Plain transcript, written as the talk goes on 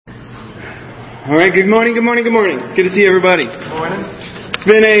All right, good morning. It's good to see everybody. Good morning. It's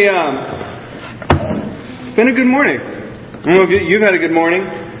been a good morning. I don't know if you've had a good morning.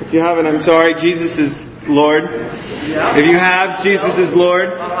 If you haven't, I'm sorry. Jesus is Lord. Yeah. If you have, Jesus is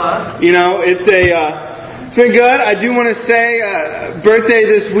Lord. You know, it's been good. I do want to say, birthday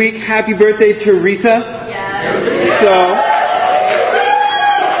this week. Happy birthday, Teresa. Yes. So,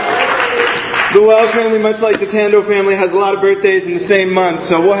 the Wells family, much like the Tando family, has a lot of birthdays in the same month.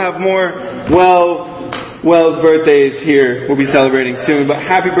 So we'll have more Wells birthdays here. We'll be celebrating soon. But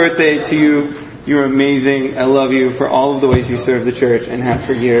happy birthday to you. You're amazing. I love you for all of the ways you serve the church and have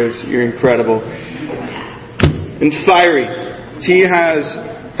for years. You're incredible. And fiery. T has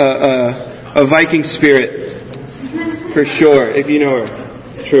a Viking spirit. For sure, if you know her.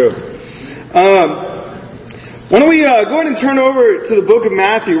 It's true. Why don't we go ahead and turn over to the book of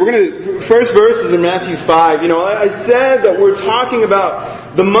Matthew. First verse is in Matthew 5. You know, I said that we're talking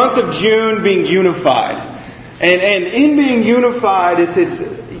about the month of June being unified. And in being unified, it's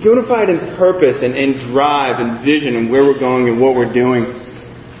unified in purpose and drive and vision and where we're going and what we're doing.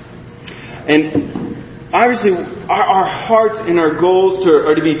 And obviously, our hearts and our goals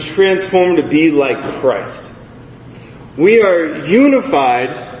are to be transformed to be like Christ. We are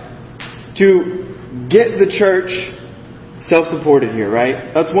unified to get the church self-supported here,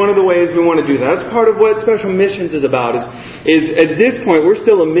 right? That's one of the ways we want to do that. That's part of what Special Missions is about. Is at this point, we're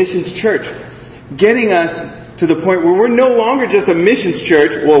still a missions church. Getting us to the point where we're no longer just a missions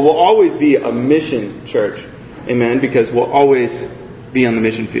church. Well, we'll always be a mission church. Amen? Because we'll always be on the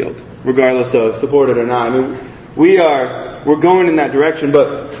mission field, regardless of supported or not. I mean, we're going in that direction,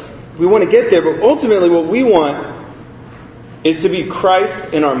 but we want to get there. But ultimately, what we want is to be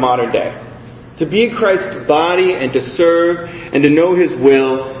Christ in our modern day. To be Christ's body and to serve and to know His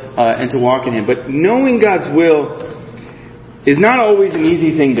will and to walk in Him. But knowing God's will is not always an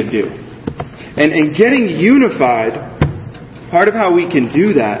easy thing to do. And getting unified, part of how we can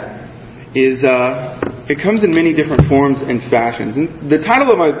do that is it comes in many different forms and fashions. And the title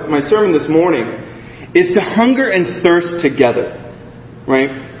of my sermon this morning is To Hunger and Thirst Together.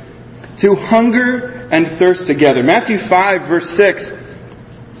 Right? To hunger and thirst together. Matthew 5 verse 6.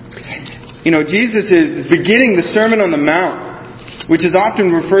 You know, Jesus is beginning the Sermon on the Mount, which is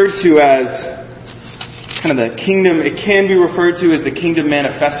often referred to as kind of the kingdom. It can be referred to as the kingdom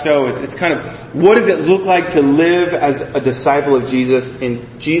manifesto. It's kind of, what does it look like to live as a disciple of Jesus in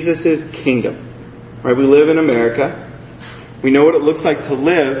Jesus' kingdom? Right? We live in America. We know what it looks like to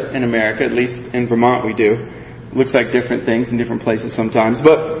live in America, at least in Vermont we do. It looks like different things in different places sometimes.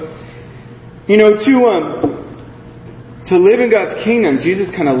 But, you know, to live in God's kingdom,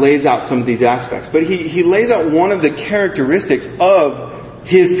 Jesus kind of lays out some of these aspects. But he lays out one of the characteristics of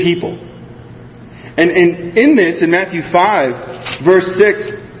His people. And in this, in Matthew 5, verse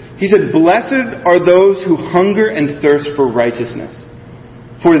 6, He said, "Blessed are those who hunger and thirst for righteousness,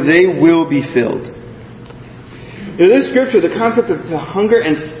 for they will be filled." In this scripture, the concept of to hunger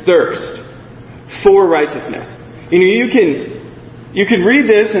and thirst for righteousness. You know, you can read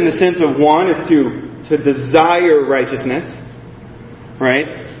this in the sense of, one is to desire righteousness, right?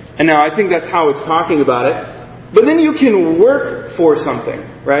 And now I think that's how it's talking about it. But then you can work for something,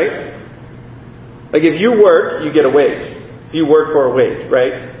 right? Like if you work, you get a wage. So you work for a wage,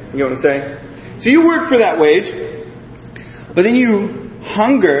 right? You know what I'm saying? So you work for that wage, but then you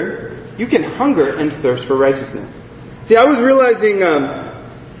can hunger and thirst for righteousness. See, I was realizing,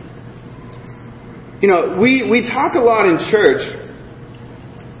 we talk a lot in church.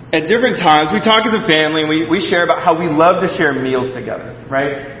 At different times, we talk as a family, and we share about how we love to share meals together,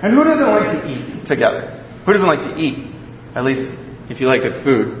 right? And who doesn't like to eat together? Who doesn't like to eat? At least if you like good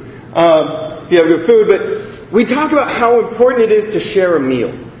food. If you have good food. But we talk about how important it is to share a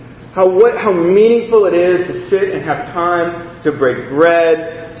meal. How meaningful it is to sit and have time to break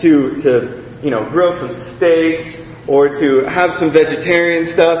bread, to grill some steaks, or to have some vegetarian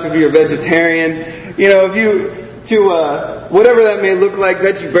stuff if you're a vegetarian. You know, whatever that may look like,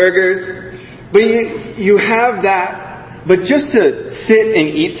 veggie burgers. But you have that. But just to sit and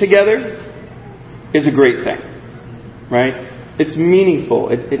eat together is a great thing. Right? It's meaningful.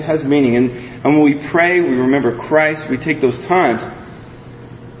 It has meaning. And when we pray, we remember Christ. We take those times.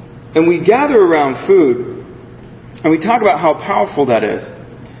 And we gather around food. And we talk about how powerful that is.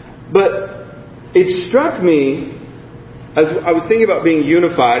 But it struck me, as I was thinking about being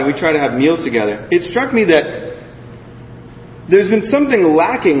unified, and we try to have meals together, it struck me that there's been something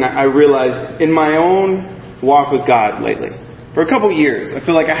lacking, I realized, in my own walk with God lately. For a couple years, I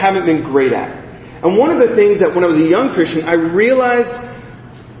feel like I haven't been great at it. And one of the things that when I was a young Christian, I realized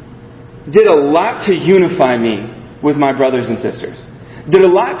did a lot to unify me with my brothers and sisters. did a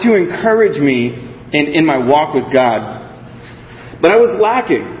lot to encourage me in my walk with God. But I was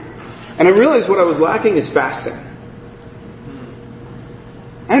lacking. And I realized what I was lacking is fasting.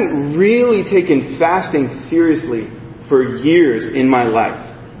 I hadn't really taken fasting seriously for years in my life.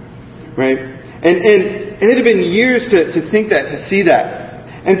 Right? And it had been years to think that, to see that.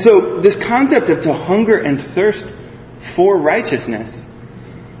 And so this concept of to hunger and thirst for righteousness,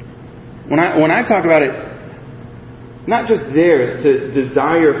 when I talk about it, not just there is to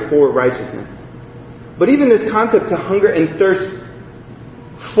desire for righteousness, but even this concept to hunger and thirst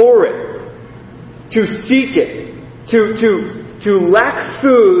for it, to seek it, to lack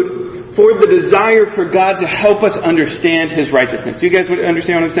food for the desire for God to help us understand His righteousness. Do you guys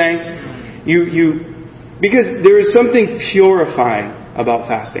understand what I'm saying? Because there is something purifying about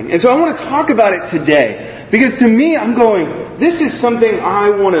fasting. And so I want to talk about it today. Because to me, I'm going, this is something I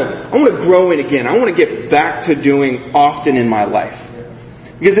want to grow in again. I want to get back to doing often in my life.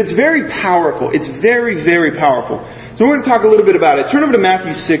 Because it's very powerful. It's very, very powerful. So we're going to talk a little bit about it. Turn over to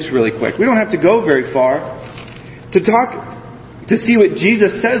Matthew 6 really quick. We don't have to go very far to see what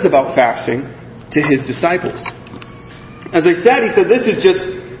Jesus says about fasting to His disciples. As I said, He said this is just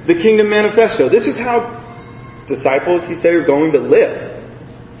the Kingdom Manifesto. This is how disciples, He said, are going to live.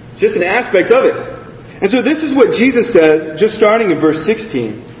 It's just an aspect of it. And so this is what Jesus says, just starting in verse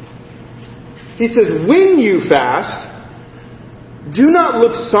 16. He says, when you fast, do not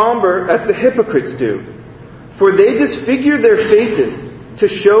look somber as the hypocrites do, for they disfigure their faces to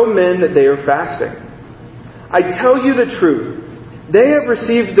show men that they are fasting. I tell you the truth, they have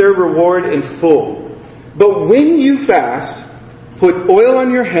received their reward in full. But when you fast, put oil on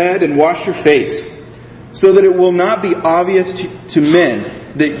your head and wash your face, so that it will not be obvious to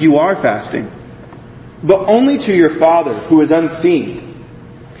men that you are fasting, but only to your Father who is unseen.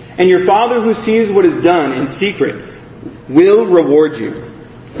 And your Father who sees what is done in secret will reward you.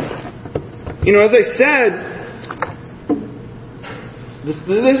 You know, as I said,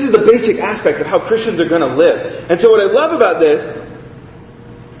 this is the basic aspect of how Christians are going to live. And so what I love about this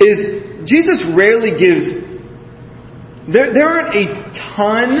is Jesus rarely gives... There aren't a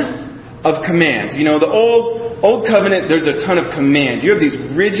ton of commands. You know, the old covenant, there's a ton of commands. You have these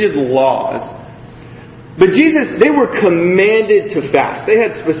rigid laws. But Jesus, they were commanded to fast. They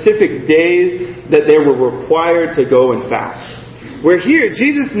had specific days that they were required to go and fast. Where here,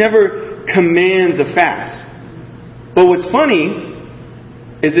 Jesus never commands a fast. But what's funny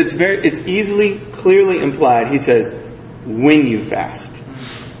is it's easily, clearly implied. He says, when you fast.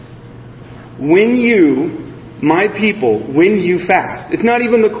 When you, my people, when you fast. It's not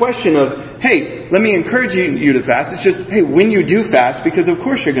even the question of, hey, let me encourage you to fast. It's just, hey, when you do fast, because of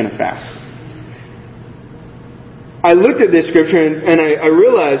course you're going to fast. I looked at this scripture and I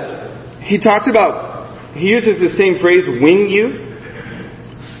realized he uses the same phrase, when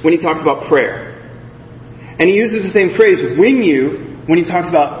he talks about prayer. And he uses the same phrase, when he talks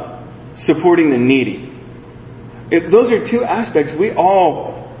about supporting the needy. Those are two aspects we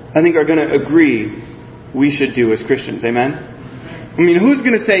all, I think, are going to agree we should do as Christians. Amen? I mean, who's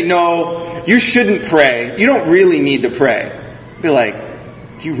going to say, no, you shouldn't pray. You don't really need to pray. Be like,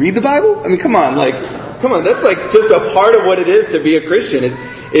 do you read the Bible? I mean, come on, that's like just a part of what it is to be a Christian,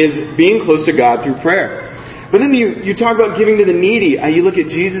 is being close to God through prayer. But then you talk about giving to the needy. You look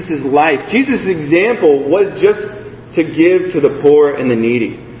at Jesus' life. Jesus' example was just to give to the poor and the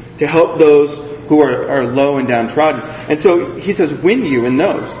needy, to help those who are low and downtrodden. And so he says, when you in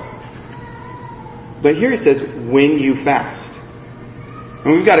those. But here he says, when you fast.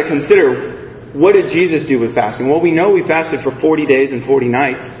 And we've got to consider, what did Jesus do with fasting? Well, we know we fasted for 40 days and 40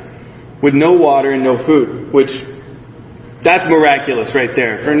 nights with no water and no food, which that's miraculous right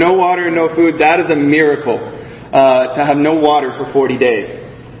there. For no water and no food, that is a miracle, to have no water for 40 days.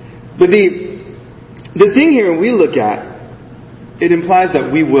 But the thing here we look at, it implies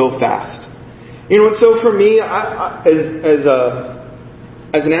that we will fast. You know, and so for me, as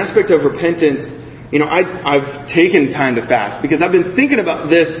an aspect of repentance, you know, I've taken time to fast because I've been thinking about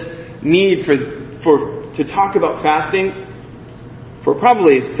this need to talk about fasting for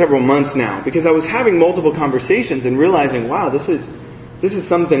probably several months now, because I was having multiple conversations and realizing, wow, this is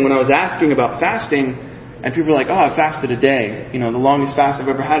something. When I was asking about fasting, and people were like, oh, I fasted a day. You know, the longest fast I've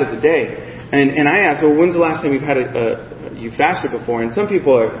ever had is a day. And I asked, well, when's the last time you fasted before? And some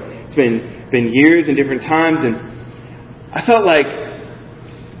people it's been years and different times, and I felt like,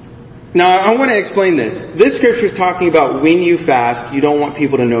 now I want to explain this. This scripture is talking about when you fast, you don't want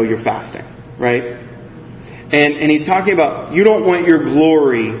people to know you're fasting, right? And he's talking about you don't want your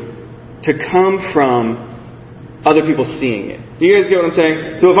glory to come from other people seeing it. You guys get what I'm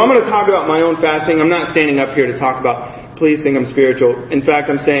saying? So if I'm going to talk about my own fasting, I'm not standing up here to talk about please think I'm spiritual. In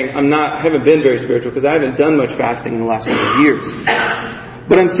fact, I'm saying I haven't been very spiritual because I haven't done much fasting in the last several years.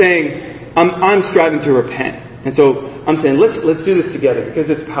 But I'm saying I'm striving to repent. And so I'm saying let's do this together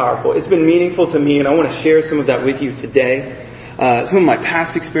because it's powerful. It's been meaningful to me, and I want to share some of that with you today. Some of my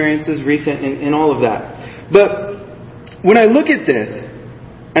past experiences, recent, and all of that. But when I look at this,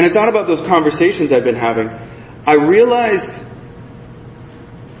 and I thought about those conversations I've been having, I realized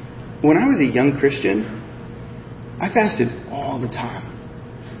when I was a young Christian, I fasted all the time.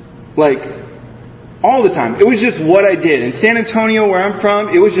 Like, all the time. It was just what I did. In San Antonio, where I'm from,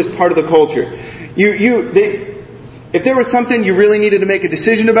 it was just part of the culture. If there was something you really needed to make a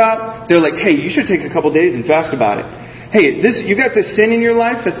decision about, they're like, hey, you should take a couple days and fast about it. Hey, you got this sin in your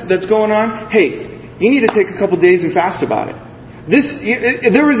life that's going on. Hey, you need to take a couple days and fast about it.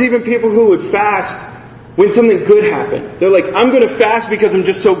 There was even people who would fast when something good happened. They're like, I'm going to fast because I'm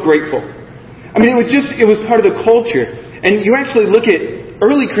just so grateful. I mean, it was part of the culture. And you actually look at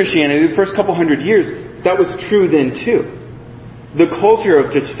early Christianity, the first couple hundred years, that was true then too. The culture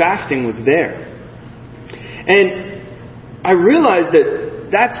of just fasting was there. And I realized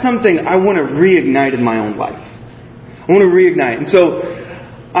that that's something I want to reignite in my own life. I want to reignite. And so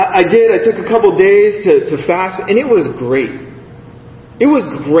I did. I took a couple days to fast, and it was great. It was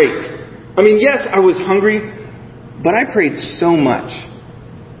great. I mean, yes, I was hungry, but I prayed so much.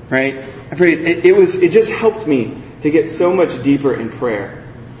 Right? I prayed. It just helped me to get so much deeper in prayer.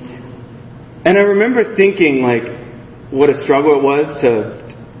 And I remember thinking, like, what a struggle it was to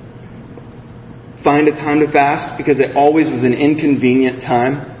find a time to fast, because it always was an inconvenient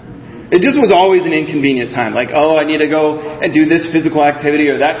time. It just was always an inconvenient time. Like, oh, I need to go and do this physical activity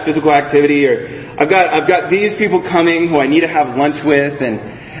or that physical activity, or I've got these people coming who I need to have lunch with, and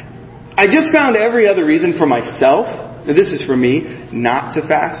I just found every other reason for myself, and this is for me, not to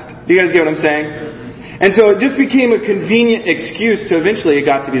fast. Do you guys get what I'm saying? And so it just became a convenient excuse to eventually it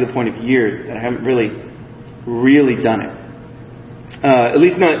got to be the point of years that I haven't really done it. At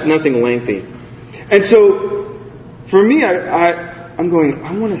least nothing lengthy. And so for me, I'm going,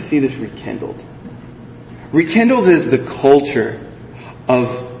 I want to see this rekindled. Rekindled is the culture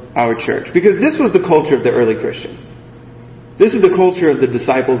of our church. Because this was the culture of the early Christians. This is the culture of the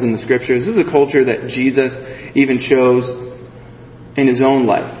disciples in the Scriptures. This is the culture that Jesus even chose in His own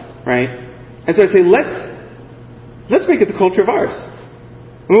life. Right? And so I say, let's make it the culture of ours.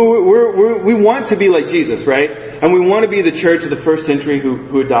 We want to be like Jesus, right? And we want to be the church of the first century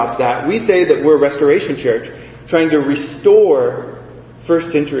who adopts that. We say that we're a restoration church trying to restore first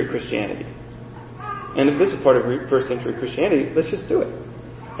century Christianity. And if this is part of first century Christianity, let's just do it.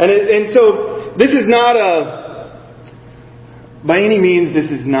 And so this is not by any means, this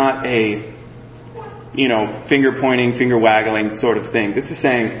is not a, finger pointing, finger waggling sort of thing. This is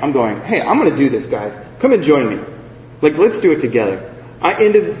saying, I'm going, hey, I'm going to do this, guys. Come and join me. Like, let's do it together. I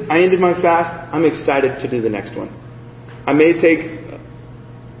ended my fast. I'm excited to do the next one. I may take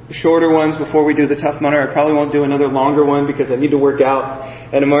shorter ones before we do the Tough Mudder. I probably won't do another longer one because I need to work out,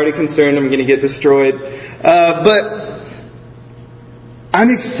 and I'm already concerned I'm going to get destroyed. But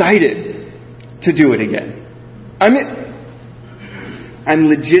I'm excited to do it again. I'm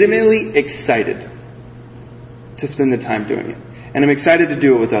legitimately excited to spend the time doing it, and I'm excited to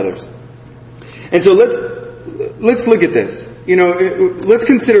do it with others. And so let's look at this. Let's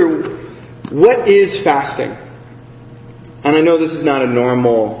consider, what is fasting? And I know this is not a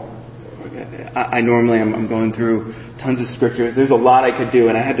normal. I'm going through tons of scriptures. There's a lot I could do,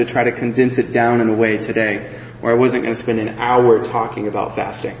 and I had to try to condense it down in a way today where I wasn't going to spend an hour talking about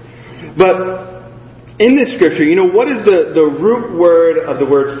fasting. But in this scripture, what is the root word of the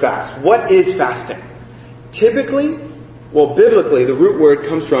word fast? What is fasting? Typically, biblically, the root word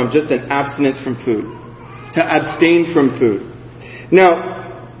comes from just an abstinence from food. To abstain from food.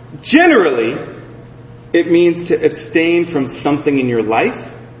 Now, generally, it means to abstain from something in your life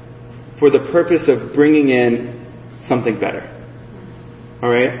for the purpose of bringing in something better.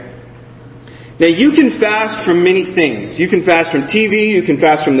 Alright? Now, you can fast from many things. You can fast from TV, you can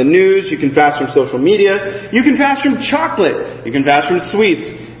fast from the news, you can fast from social media, you can fast from chocolate, you can fast from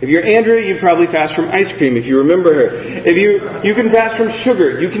sweets. If you're Andrea, you probably fast from ice cream, if you remember her. If you can fast from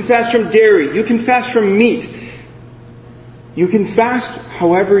sugar, you can fast from dairy, you can fast from meat. You can fast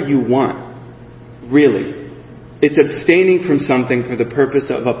however you want, really. It's abstaining from something for the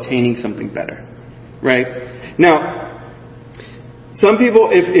purpose of obtaining something better. Right? Now, some people,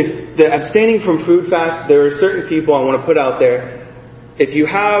 if the abstaining from food fast, there are certain people I want to put out there. If you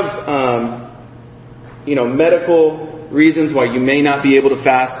have, medical reasons why you may not be able to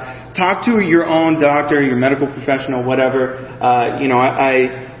fast, talk to your own doctor, your medical professional, whatever.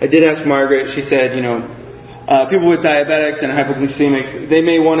 I did ask Margaret. She said, people with diabetics and hypoglycemics, they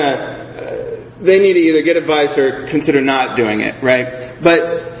may want to, they need to either get advice or consider not doing it, right?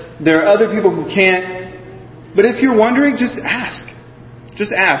 But there are other people who can't. But if you're wondering, just ask. Just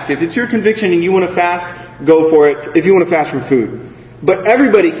ask. If it's your conviction and you want to fast, go for it. If you want to fast from food. But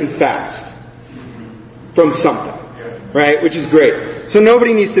everybody can fast from something, right? Which is great. So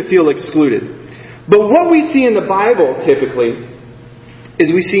nobody needs to feel excluded. But what we see in the Bible typically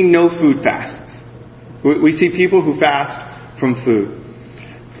is we see no food fasts. We see people who fast from food.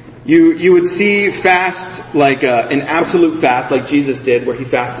 You would see fast like an absolute fast like Jesus did, where he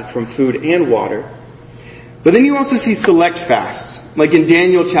fasted from food and water. But then you also see select fasts, like in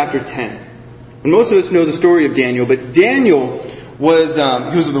Daniel chapter 10. And most of us know the story of Daniel, but Daniel was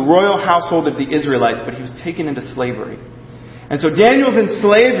the royal household of the Israelites, but he was taken into slavery. And so Daniel's in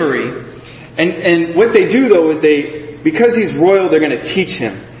slavery, and what they do though is because he's royal, they're going to teach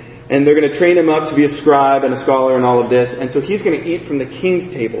him. And they're going to train him up to be a scribe and a scholar and all of this. And so he's going to eat from the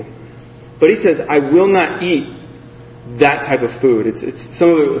king's table. But he says, I will not eat that type of food.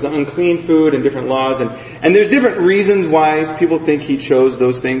 Some of it was unclean food and different laws. And there's different reasons why people think he chose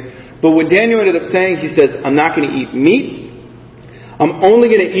those things. But what Daniel ended up saying, he says, I'm not going to eat meat. I'm only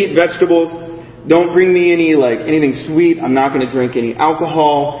going to eat vegetables. Don't bring me anything sweet. I'm not going to drink any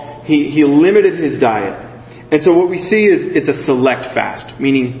alcohol. He limited his diet. And so what we see is it's a select fast,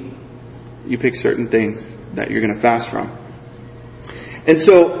 meaning you pick certain things that you're going to fast from. And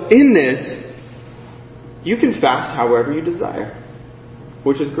so in this, you can fast however you desire,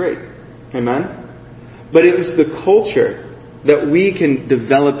 which is great. Amen? But it was the culture that we can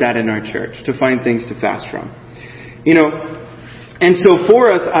develop that in our church to find things to fast from. And so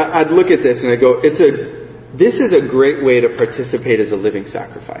for us, I'd look at this and I go, this is a great way to participate as a living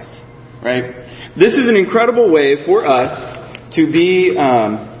sacrifice. Right? This is an incredible way for us to be,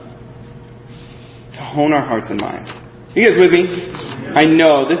 to hone our hearts and minds. You guys with me? I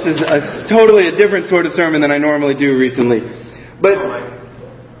know, this is totally a different sort of sermon than I normally do recently. But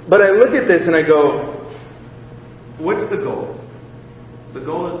I look at this and I go, what's the goal? The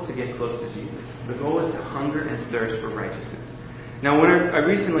goal is to get close to Jesus. The goal is to hunger and thirst for righteousness. Now, when I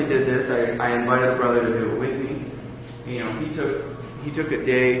recently did this, I invited a brother to do it with me. He took a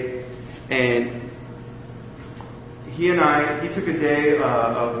day, and he took a day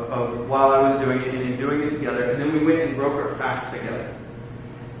of while I was doing it and doing it together, and then we went and broke our fast together.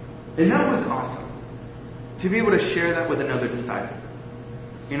 And that was awesome. To be able to share that with another disciple.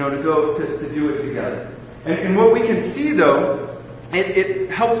 To go to do it together. And what we can see though, it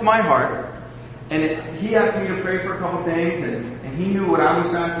helped my heart. And he asked me to pray for a couple things, and he knew what I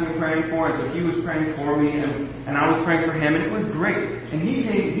was fasting and praying for, and so he was praying for me, and I was praying for him, and it was great. And he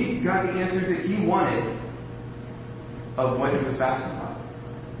got the answers that he wanted of what he was fasting about.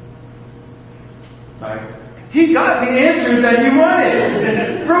 Right? He got the answers that he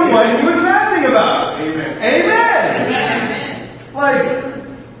wanted from what he was fasting about. Amen.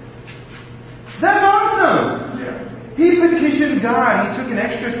 That's awesome. Yeah. He petitioned God. He took an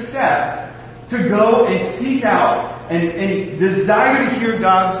extra step to go and seek out and desire to hear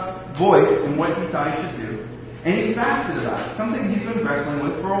God's voice and what he thought he should do. And he fasted about it. Something he's been wrestling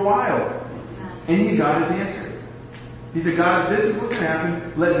with for a while. And he got his answer. He said, God, this is what's going to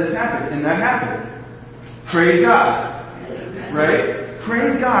happen. Let this happen. And that happened. Praise God. Right?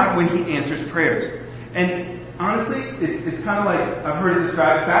 Praise God when he answers prayers. And honestly, it's kind of like, I've heard it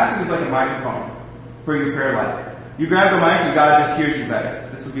described, fasting is like a microphone for your prayer life. You grab the mic and God just hears you better.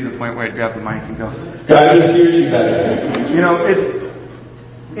 This would be the point where I'd grab the mic and go, God just hears you better.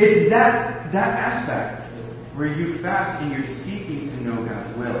 It's that aspect where you fast and you're seeking to know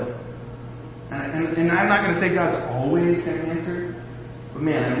God's will. And I'm not going to say God's always going to answer, but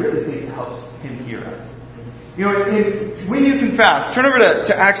man, I really think it helps him hear us. When you can fast, turn over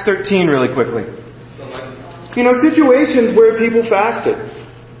to Acts 13 really quickly. Situations where people fasted.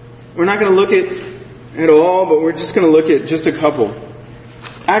 We're not going to look at all, but we're just going to look at just a couple.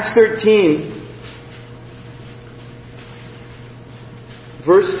 Acts 13,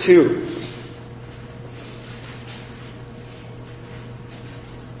 verse 2.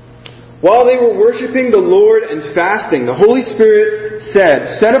 While they were worshiping the Lord and fasting, the Holy Spirit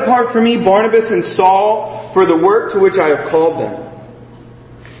said, Set apart for me Barnabas and Saul for the work to which I have called them.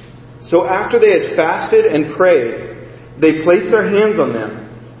 So after they had fasted and prayed, they placed their hands on them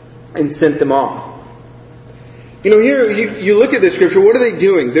and sent them off. Here you look at this scripture, what are they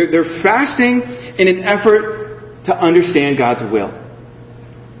doing? They're fasting in an effort to understand God's will.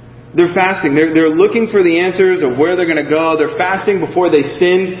 They're fasting. They're looking for the answers of where they're going to go. They're fasting before they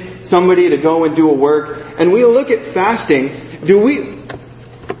send somebody to go and do a work. And we look at fasting.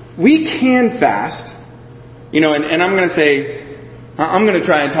 We can fast And I'm going to say, I'm going to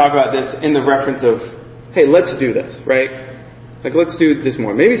try and talk about this in the reference of, hey, let's do this, right? Like, let's do this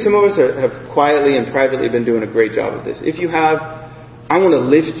more. Maybe some of us have quietly and privately been doing a great job of this. If you have, I want to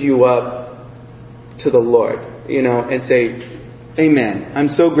lift you up to the Lord, and say, amen. I'm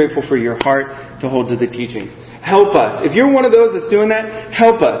so grateful for your heart to hold to the teachings. Help us. If you're one of those that's doing that,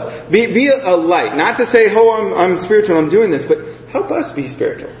 help us. Be a light. Not to say, I'm spiritual, I'm doing this, but help us be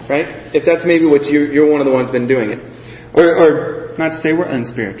spiritual, right? If that's maybe what you're one of the ones been doing it. Or not to say we're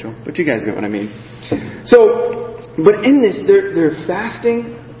unspiritual, but you guys get what I mean. So, but in this, they're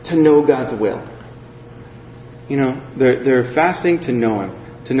fasting to know God's will. They're fasting to know Him,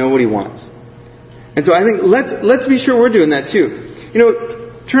 to know what He wants. And so I think let's be sure we're doing that too.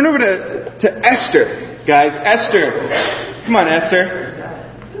 Turn over to Esther, guys. Esther. Come on, Esther.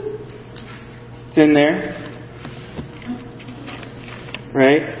 It's in there.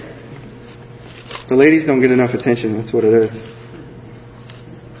 Right? The ladies don't get enough attention. That's what it is.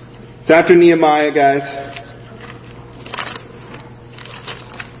 It's after Nehemiah, guys.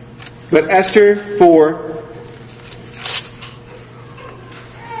 But Esther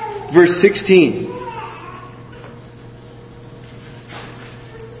 4, verse 16.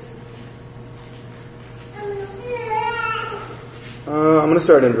 I'm going to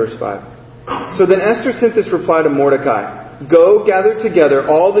start in verse 5. So then Esther sent this reply to Mordecai. Go, gather together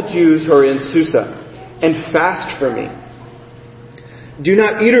all the Jews who are in Susa, and fast for me. Do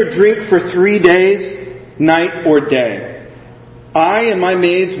not eat or drink for 3 days, night or day. I and my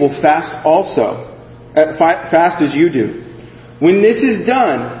maids will fast also, fast as you do. When this is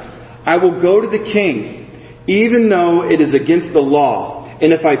done, I will go to the king, even though it is against the law.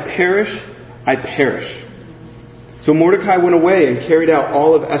 And if I perish, I perish. So Mordecai went away and carried out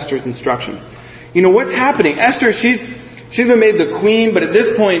all of Esther's instructions. What's happening? Esther, she's been made the queen, but at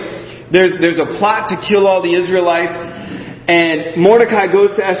this point, there's a plot to kill all the Israelites. And Mordecai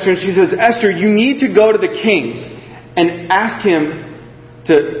goes to Esther and she says, Esther, you need to go to the king and ask him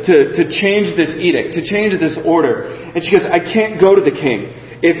to change this edict, to change this order. And she goes, I can't go to the king.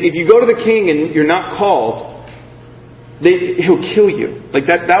 If you go to the king and you're not called, he'll kill you. Like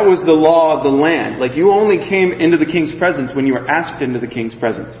that was the law of the land. Like you only came into the king's presence when you were asked into the king's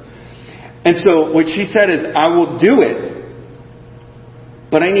presence. And so what she said is, I will do it,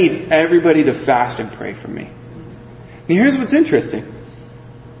 but I need everybody to fast and pray for me. And here's what's interesting.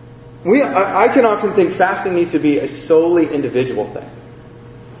 I can often think fasting needs to be a solely individual thing.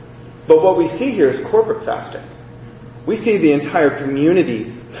 But what we see here is corporate fasting. We see the entire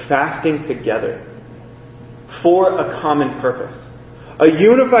community fasting together for a common purpose. A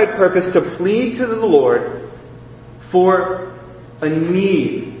unified purpose to plead to the Lord for a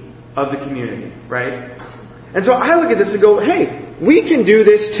need of the community, right? And so I look at this and go, hey, we can do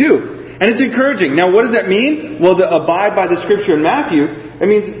this too. And it's encouraging. Now, what does that mean? Well, to abide by the scripture in Matthew, it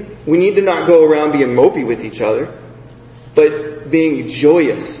means we need to not go around being mopey with each other, but being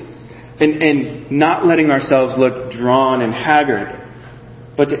joyous and not letting ourselves look drawn and haggard,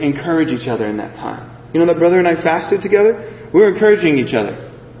 but to encourage each other in that time. That brother and I fasted together? We were encouraging each other.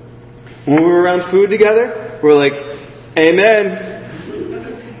 When we were around food together, we're like, amen.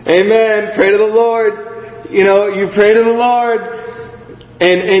 Amen. Pray to the Lord. You pray to the Lord.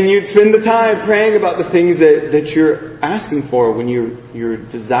 And you'd spend the time praying about the things that you're asking for when you're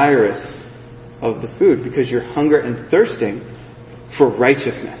desirous of the food, because you're hunger and thirsting for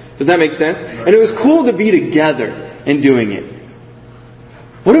righteousness. Does that make sense? And it was cool to be together and doing it.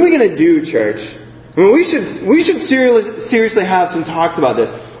 What are we going to do, church? We should seriously have some talks about this.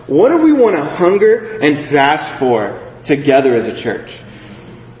 What do we want to hunger and fast for together as a church?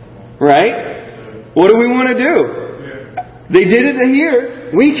 Right? What do we want to do? They did it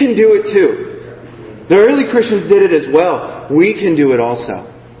here. We can do it too. The early Christians did it as well. We can do it also.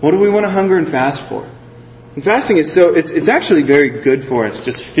 What do we want to hunger and fast for? And fasting is it's actually very good for us,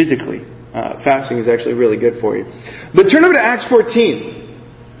 just physically. Fasting is actually really good for you. But turn over to Acts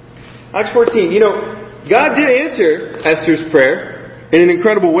 14. Acts 14. God did answer Esther's prayer in an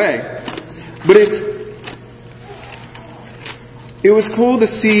incredible way. But it was cool to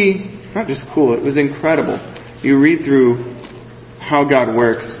see, not just cool, it was incredible. You read through how God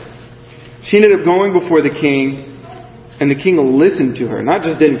works. She ended up going before the king, and the king listened to her. Not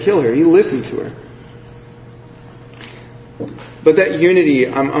just didn't kill her, he listened to her. But that unity,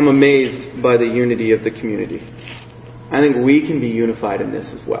 I'm amazed by the unity of the community. I think we can be unified in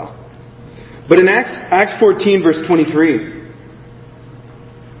this as well. But in Acts 14, verse 23,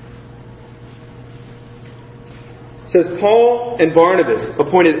 it says, Paul and Barnabas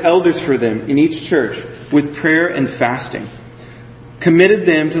appointed elders for them in each church with prayer and fasting. committed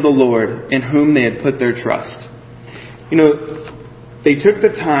them to the Lord in whom they had put their trust. You know, they took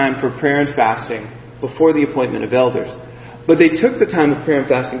the time for prayer and fasting before the appointment of elders. But they took the time of prayer and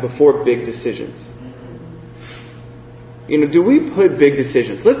fasting before big decisions. You know, do we put big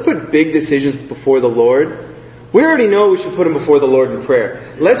decisions? Let's put big decisions before the Lord. We already know we should put them before the Lord in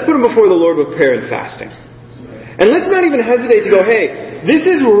prayer. Let's put them before the Lord with prayer and fasting. And let's not even hesitate to go, hey, this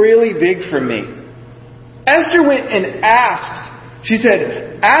is really big for me. Esther went and asked. She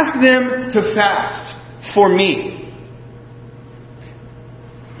said, ask them to fast for me.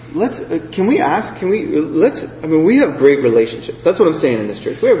 We have great relationships. That's what I'm saying in this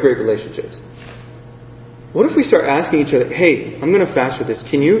church. We have great relationships. What if we start asking each other, hey, I'm going to fast for this.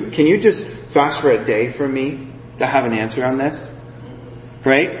 Can you just fast for a day for me to have an answer on this?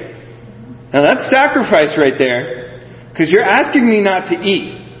 Right? Now that's sacrifice right there. Because you're asking me not to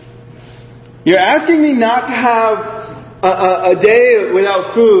eat. You're asking me not to have a day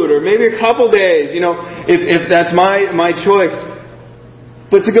without food, or maybe a couple days, if that's my choice.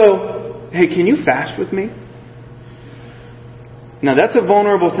 But to go, hey, can you fast with me? Now that's a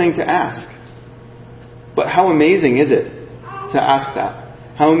vulnerable thing to ask. But how amazing is it to ask that?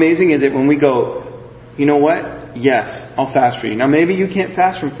 How amazing is it when we go, you know what? Yes, I'll fast for you. Now maybe you can't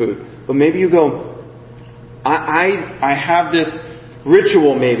fast from food, but maybe you go, I have this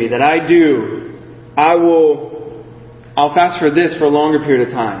ritual maybe that I do. I'll fast for this for a longer period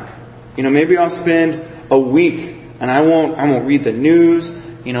of time. Maybe I'll spend a week and I won't read the news.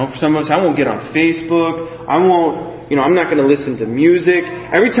 For some of us, I won't get on Facebook. I'm not going to listen to music.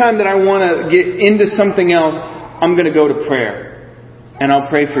 Every time that I want to get into something else, I'm going to go to prayer. And I'll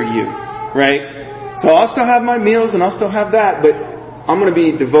pray for you. Right? So I'll still have my meals and I'll still have that, but I'm going to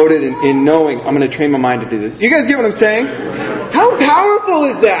be devoted in knowing I'm going to train my mind to do this. You guys get what I'm saying? How powerful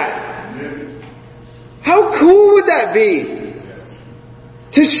is that? How cool would that be?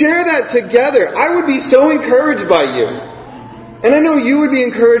 To share that together. I would be so encouraged by you. And I know you would be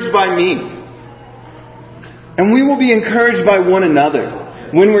encouraged by me. And we will be encouraged by one another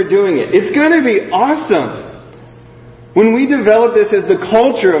when we're doing it. It's going to be awesome when we develop this as the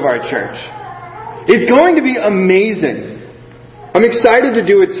culture of our church. It's going to be amazing. I'm excited to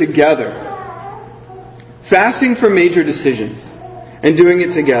do it together. Fasting for major decisions and doing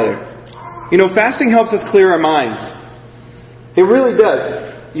it together. Fasting helps us clear our minds. It really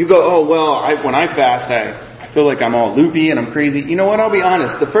does. You go, oh, well, when I fast, I feel like I'm all loopy and I'm crazy. You know what? I'll be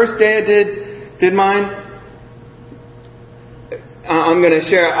honest. The first day I did mine, I'm going to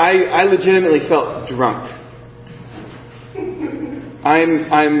share, I legitimately felt drunk.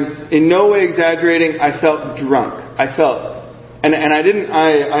 I'm in no way exaggerating. I felt drunk. And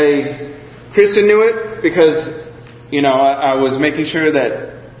Kristen knew it because, I was making sure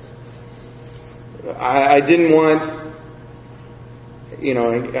that I didn't want,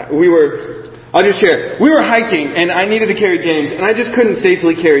 I'll just share. We were hiking and I needed to carry James and I just couldn't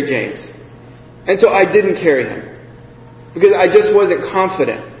safely carry James. And so I didn't carry him because I just wasn't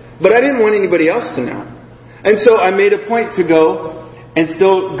confident. But I didn't want anybody else to know. And so I made a point to go and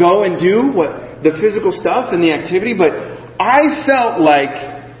still go and do the physical stuff and the activity, but I felt like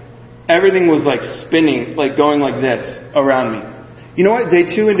everything was like spinning, like going like this around me. You know what? Day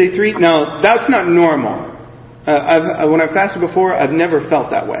 2 and day 3, no, that's not normal. When I've fasted before, I've never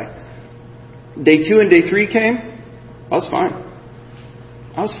felt that way. Day 2 and day 3 came, I was fine.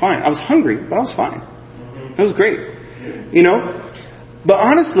 I was hungry, but I was fine. It was great. But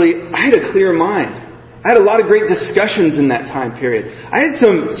honestly, I had a clear mind. I had a lot of great discussions in that time period. I had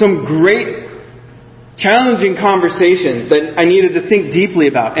some great challenging conversations that I needed to think deeply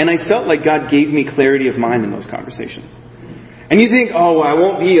about. And I felt like God gave me clarity of mind in those conversations. And you think, oh, well, I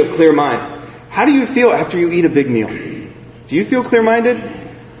won't be of clear mind. How do you feel after you eat a big meal? Do you feel clear-minded?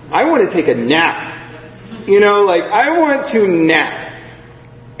 I want to take a nap. I want to nap.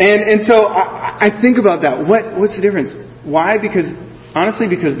 And so I think about that. What's the difference? Why? Because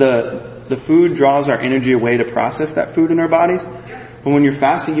the food draws our energy away to process that food in our bodies. But when you're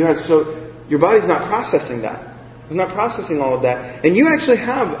fasting, your body's not processing that. It's not processing all of that. And you actually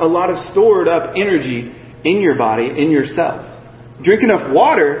have a lot of stored up energy in your body, in your cells. Drink enough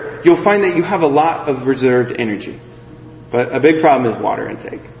water, you'll find that you have a lot of reserved energy. But a big problem is water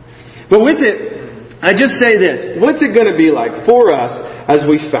intake. But with it, I just say this. What's it going to be like for us as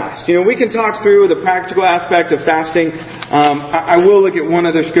we fast? We can talk through the practical aspect of fasting. I will look at one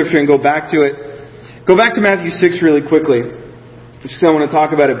other scripture and go back to it. Go back to Matthew 6 really quickly. Just I want to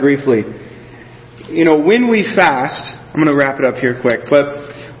talk about it briefly. When we fast, I'm going to wrap it up here quick.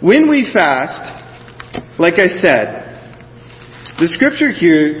 But when we fast, like I said, the scripture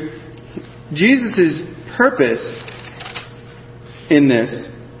here, Jesus' purpose in this.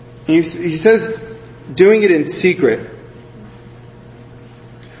 He says, doing it in secret.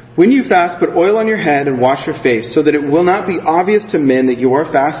 When you fast, put oil on your head and wash your face, so that it will not be obvious to men that you are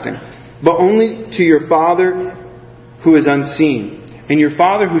fasting, but only to your Father who is unseen. And your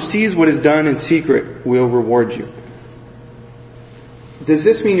Father who sees what is done in secret will reward you. Does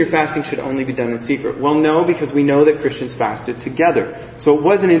this mean your fasting should only be done in secret? Well, no, because we know that Christians fasted together. So it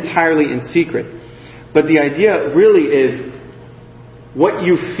wasn't entirely in secret. But the idea really is what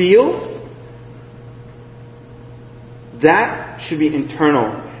you feel, that should be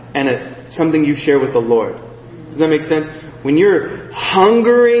internal and something you share with the Lord. Does that make sense? When you're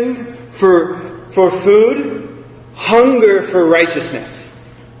hungering for food, hunger for righteousness.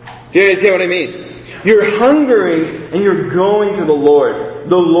 Do you guys get what I mean? You're hungering and you're going to the Lord.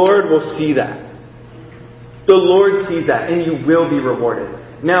 The Lord will see that. The Lord sees that and you will be rewarded.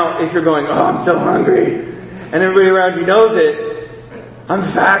 Now, if you're going, I'm so hungry, and everybody around you knows it,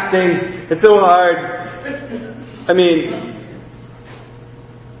 I'm fasting, it's so hard. I mean,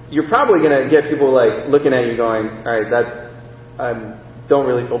 you're probably going to get people looking at you going, alright, I don't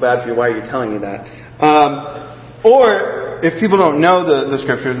really feel bad for you, why are you telling me that? Or, if people don't know the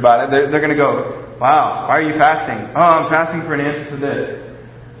scriptures about it, they're going to go, wow, why are you fasting? Oh, I'm fasting for an answer to this.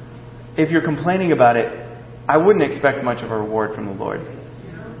 If you're complaining about it, I wouldn't expect much of a reward from the Lord.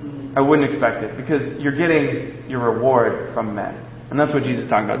 I wouldn't expect it, because you're getting your reward from men. And that's what Jesus is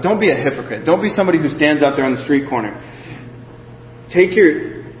talking about. Don't be a hypocrite. Don't be somebody who stands out there on the street corner. Take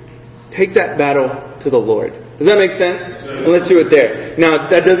that battle to the Lord. Does that make sense? And let's do it there.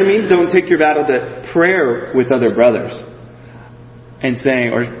 Now, that doesn't mean don't take your battle to prayer with other brothers and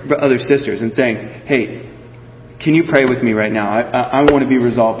saying, or other sisters, and saying, hey, can you pray with me right now? I want to be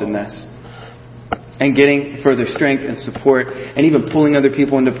resolved in this. And getting further strength and support, and even pulling other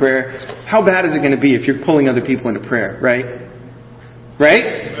people into prayer. How bad is it going to be if you're pulling other people into prayer, right? Right?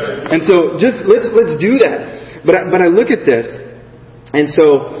 And so just let's do that. But I look at this, and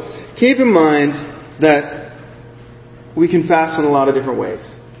so keep in mind that we can fast in a lot of different ways.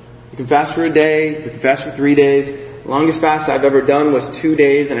 You can fast for a day, you can fast for 3 days. The longest fast I've ever done was 2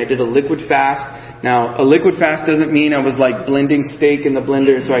 days, and I did a liquid fast. Now, a liquid fast doesn't mean I was blending steak in the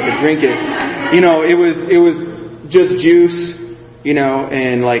blender so I could drink it. It was just juice,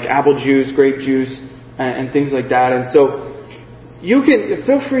 and apple juice, grape juice, and things like that. And so you can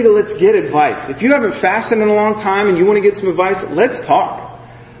feel free to let's get advice. If you haven't fasted in a long time and you want to get some advice, let's talk.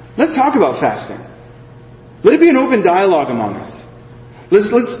 Let's talk about fasting. Let it be an open dialogue among us. Let's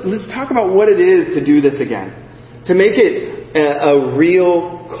talk about what it is to do this again. To make it a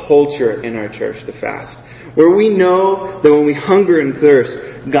real culture in our church to fast. Where we know that when we hunger and thirst,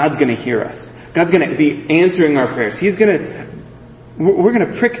 God's going to hear us. God's going to be answering our prayers. We're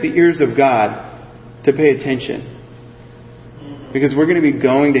going to prick the ears of God to pay attention. Because we're going to be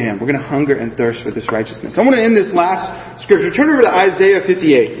going to Him. We're going to hunger and thirst for this righteousness. I want to end this last scripture. Turn over to Isaiah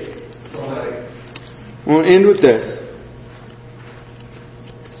 58. We'll end with this.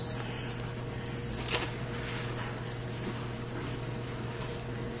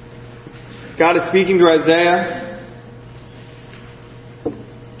 God is speaking to Isaiah.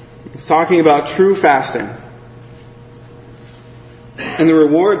 He's talking about true fasting and the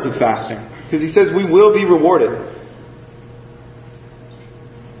rewards of fasting. Because He says we will be rewarded.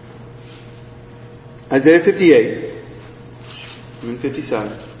 Isaiah 58 and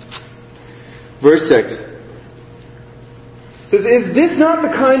 57. Verse 6. It says, is this not the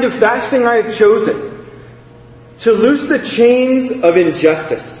kind of fasting I have chosen? To loose the chains of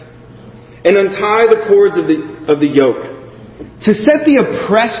injustice and untie the cords of the yoke. To set the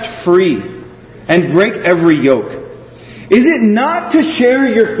oppressed free and break every yoke. Is it not to share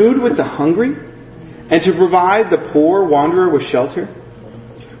your food with the hungry and to provide the poor wanderer with shelter?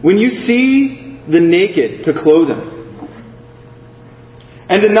 When you see the naked, to clothe them.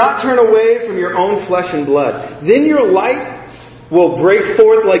 And to not turn away from your own flesh and blood. Then your light will break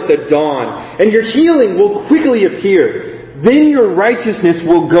forth like the dawn, and your healing will quickly appear. Then your righteousness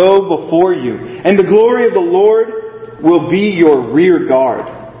will go before you, and the glory of the Lord will be your rear guard.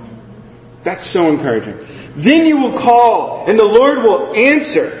 That's so encouraging. Then you will call, and the Lord will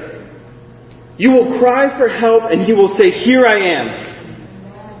answer. You will cry for help, and He will say, here I am.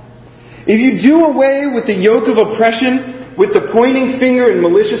 If you do away with the yoke of oppression, with the pointing finger and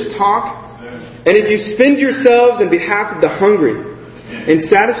malicious talk, and if you spend yourselves in behalf of the hungry and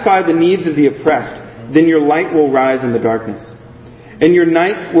satisfy the needs of the oppressed, then your light will rise in the darkness, and your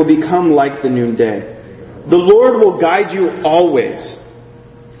night will become like the noonday. The Lord will guide you always.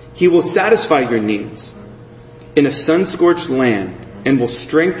 He will satisfy your needs in a sun-scorched land and will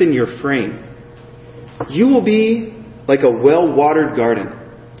strengthen your frame. You will be like a well-watered garden,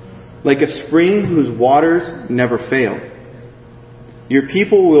 like a spring whose waters never fail. Your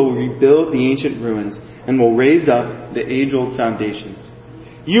people will rebuild the ancient ruins and will raise up the age-old foundations.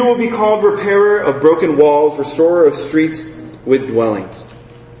 You will be called repairer of broken walls, restorer of streets with dwellings.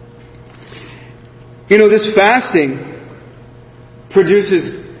 This fasting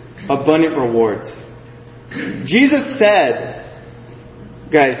produces abundant rewards. Jesus said,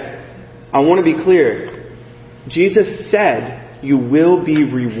 guys, I want to be clear. Jesus said you will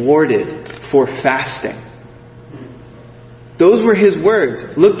be rewarded for fasting. Those were His words.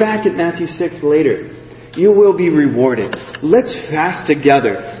 Look back at Matthew 6 later. You will be rewarded. Let's fast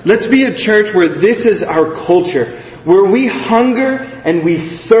together. Let's be a church where this is our culture, where we hunger and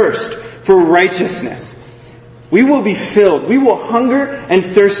we thirst for righteousness. We will be filled. We will hunger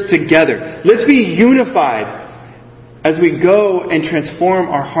and thirst together. Let's be unified as we go and transform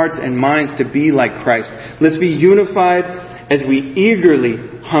our hearts and minds to be like Christ. Let's be unified as we eagerly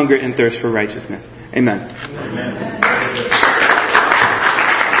hunger and thirst for righteousness. Amen. Amen.